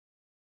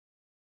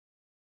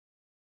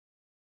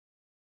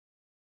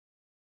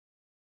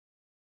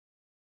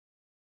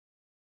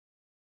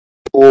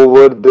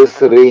over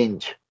this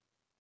range.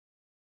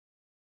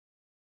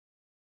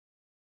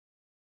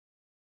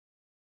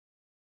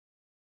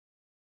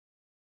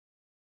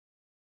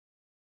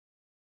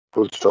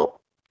 Full stop.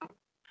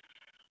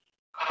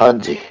 हाँ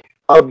जी,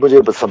 अब मुझे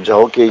बस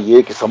समझाओ कि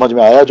ये कि समझ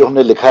में आया जो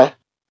हमने लिखा है।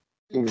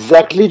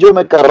 एग्जैक्टली जो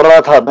मैं कर रहा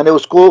था मैंने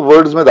उसको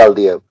वर्ड्स में डाल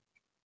दिया।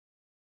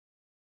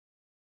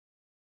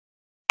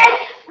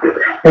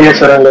 Yes,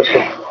 sir,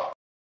 understood.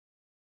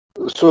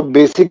 So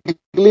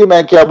basically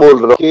मैं क्या बोल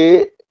रहा हूँ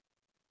कि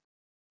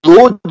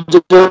दो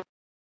जगह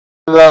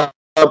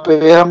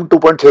पे हम 2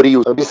 पॉइंट थ्योरी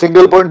यूज, अभी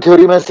सिंगल पॉइंट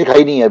थ्योरी मैं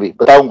सिखाई नहीं है, अभी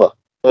बताऊंगा।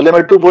 पहले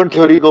मैं 2 पॉइंट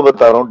थ्योरी को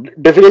बता रहा हूँ,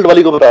 डिफिकल्ट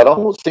वाली को बता रहा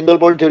हूँ, सिंगल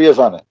पॉइंट थ्योरी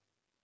आसान है।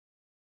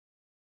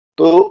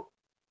 तो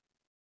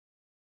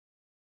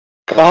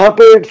कहां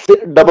पे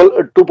डबल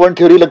 2 पॉइंट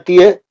थ्योरी लगती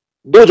है?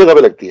 दो जगह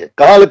पे लगती है।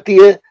 कहां लगती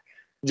है?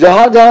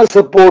 जहां जहां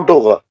सपोर्ट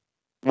होगा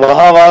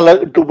वहां वहां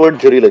 2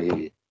 पॉइंट थ्योरी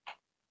लगेगी।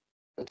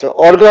 अच्छा,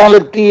 और कहां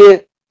लगती है?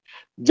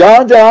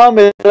 जहां जहां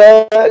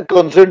मेरा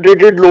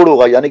कंसंट्रेटेड लोड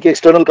होगा, यानी कि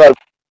एक्सटर्नल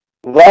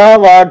कार्बन, वहां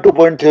वहां 2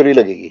 पॉइंट थ्योरी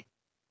लगेगी।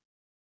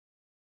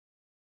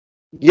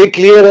 ये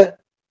क्लियर है?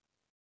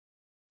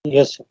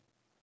 Yes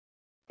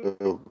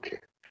okay.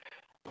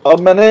 अब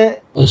मैंने,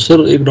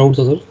 सर एक डाउट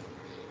था सर।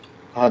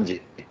 हाँ जी,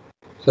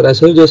 सर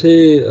ऐसा है जैसे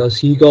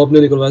सी का आपने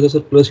निकलवाया था सर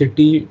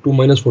 +80 टू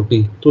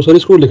 -40, तो सर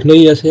इसको लिखना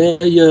ही ऐसे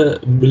है या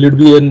will it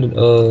be N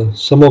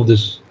some of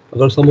this?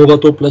 अगर सम होगा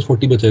तो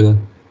 +40 बचेगा?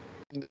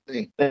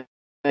 नहीं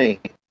नहीं,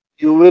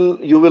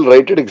 you will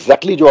write it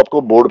exactly जो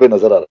आपको बोर्ड पे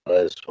नजर आ रहा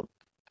है इस वक्त।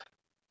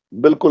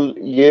 बिल्कुल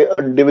ये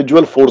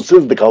इंडिविजुअल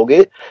फोर्सेस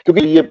दिखाओगे,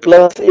 क्योंकि ये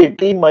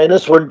 +80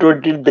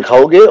 -120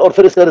 दिखाओगे और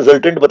फिर इसका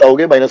रिजल्टेंट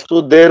बताओगे माइनस।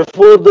 तो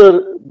therefore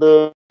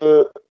the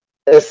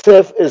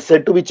SF is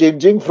said to be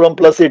changing from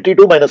 +80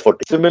 to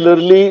 -40.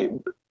 Similarly,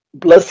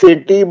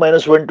 +80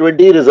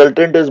 -120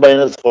 resultant is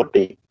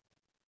 -40.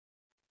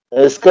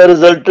 इसका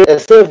resultant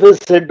SF is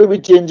said to be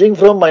changing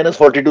from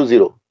 -40 to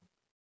 0.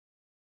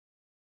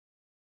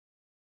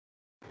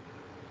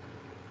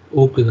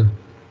 Okay sir.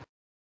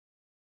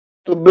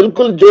 तो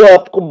बिल्कुल जो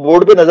आपको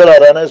बोर्ड पे नजर आ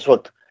रहा है ना इस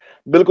वक्त,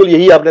 बिल्कुल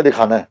यही आपने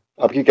दिखाना है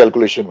आपकी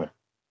कैलकुलेशन में।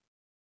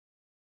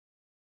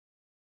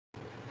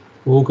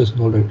 Okay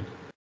sir, alright.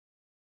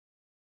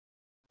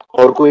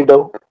 और कोई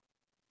doubt?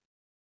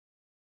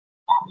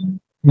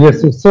 Yes,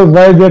 sir. So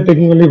why they are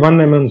taking only 1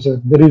 mm, sir?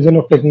 The reason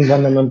of taking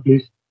 1 mm,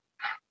 please.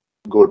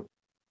 Good,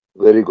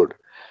 very good.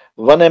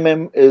 1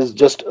 mm is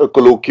just a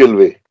colloquial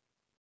way.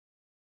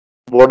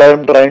 What I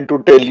am trying to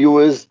tell you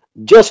is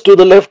just to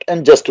the left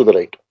and just to the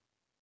right.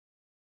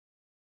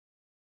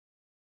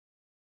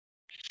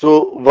 So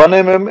 1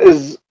 mm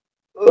is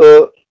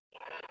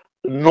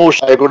no,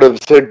 I could have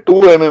said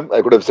 2 mm,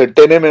 I could have said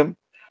 10 mm.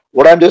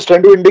 What I'm just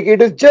trying to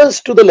indicate is just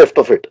to the left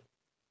of it,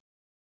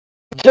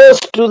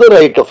 just to the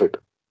right of it.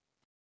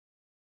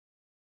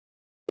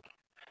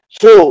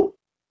 So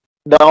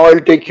now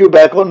I'll take you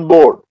back on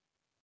board.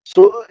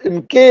 So in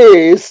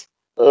case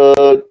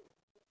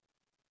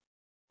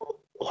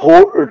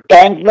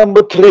tank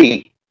number 3,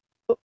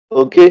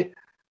 okay,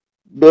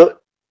 the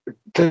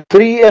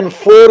 3 and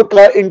 4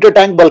 का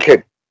inter-tank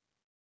bulkhead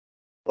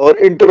or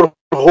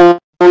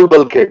inter-hole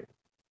bulkhead,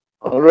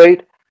 all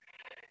right.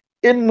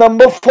 In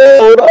number 4,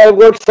 I've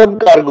got some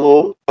cargo,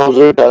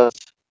 1,000 tons.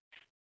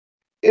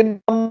 In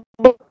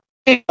number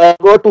 3, I've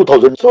got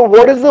 2,000. So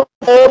what is the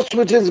force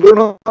which is going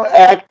to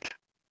act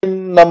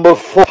in number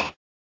 4?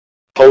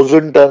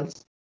 1,000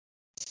 tons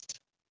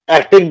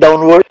acting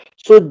downward.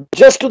 So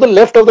just to the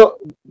left of the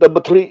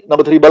number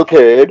three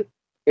bulkhead,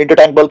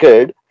 inter-tank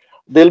bulkhead,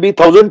 there'll be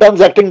 1,000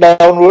 tons acting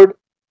downward.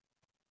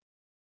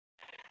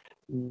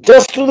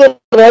 Just to the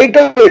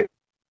right of it,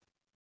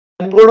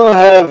 I'm going to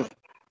have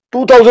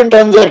 2,000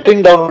 tons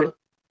acting downward.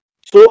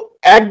 So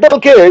at the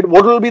bulkhead,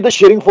 what will be the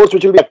shearing force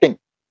which will be acting?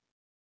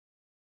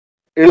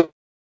 It will be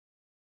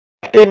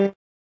acting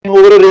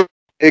over.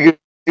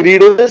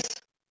 Agreed on this?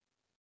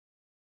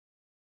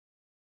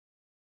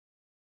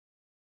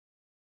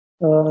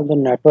 the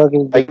network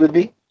is Are you with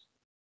me?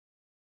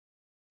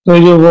 So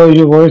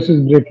your voice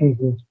is breaking,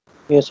 sir.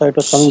 yes, I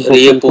to some sir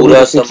ये broken. Could you पूरा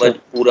repeat, समझ sir?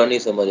 पूरा नहीं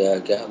समझ आया,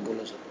 क्या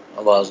बोलो sir,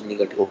 आवाज नहीं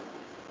कटी।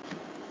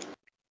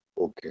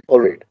 Okay,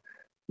 alright.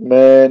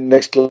 मैं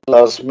नेक्स्ट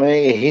क्लास में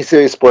यहीं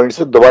से इस पॉइंट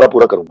से दोबारा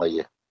पूरा करूंगा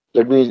ये।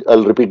 Let me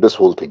I repeat this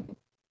whole thing,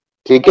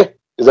 ठीक है?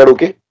 Is that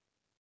okay?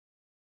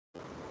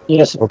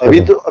 यस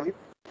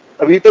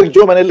अभी तक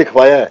जो मैंने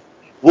लिखवाया है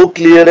वो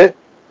क्लियर है?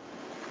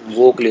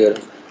 वो क्लियर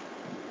है।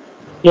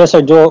 यस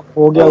सर, जो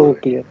हो गया वो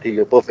क्लियर। ठीक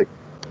है, परफेक्ट,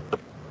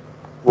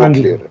 वो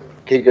क्लियर है,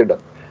 ठीक है, डन।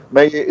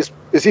 मैं ये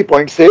इसी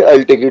पॉइंट से I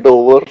will take it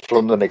over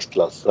from the next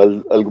class. I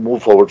will move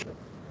forward.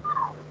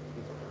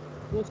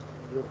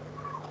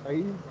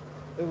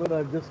 Whatever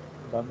I've just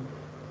done,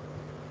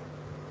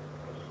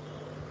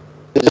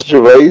 just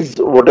revise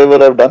whatever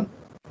I've done.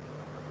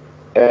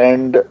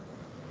 And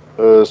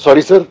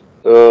sorry sir,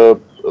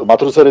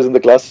 Mathur sir is in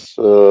the class.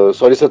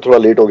 Sorry sir, थोड़ा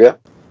late हो गया।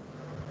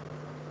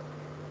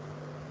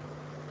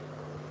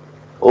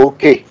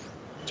 Okay,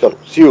 चलो,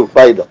 see you,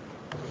 bye then.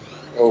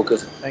 Okay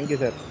sir. Thank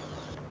you sir.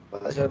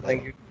 Bye. Sir,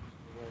 thank you.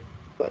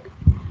 Bye.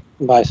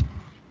 Bye sir.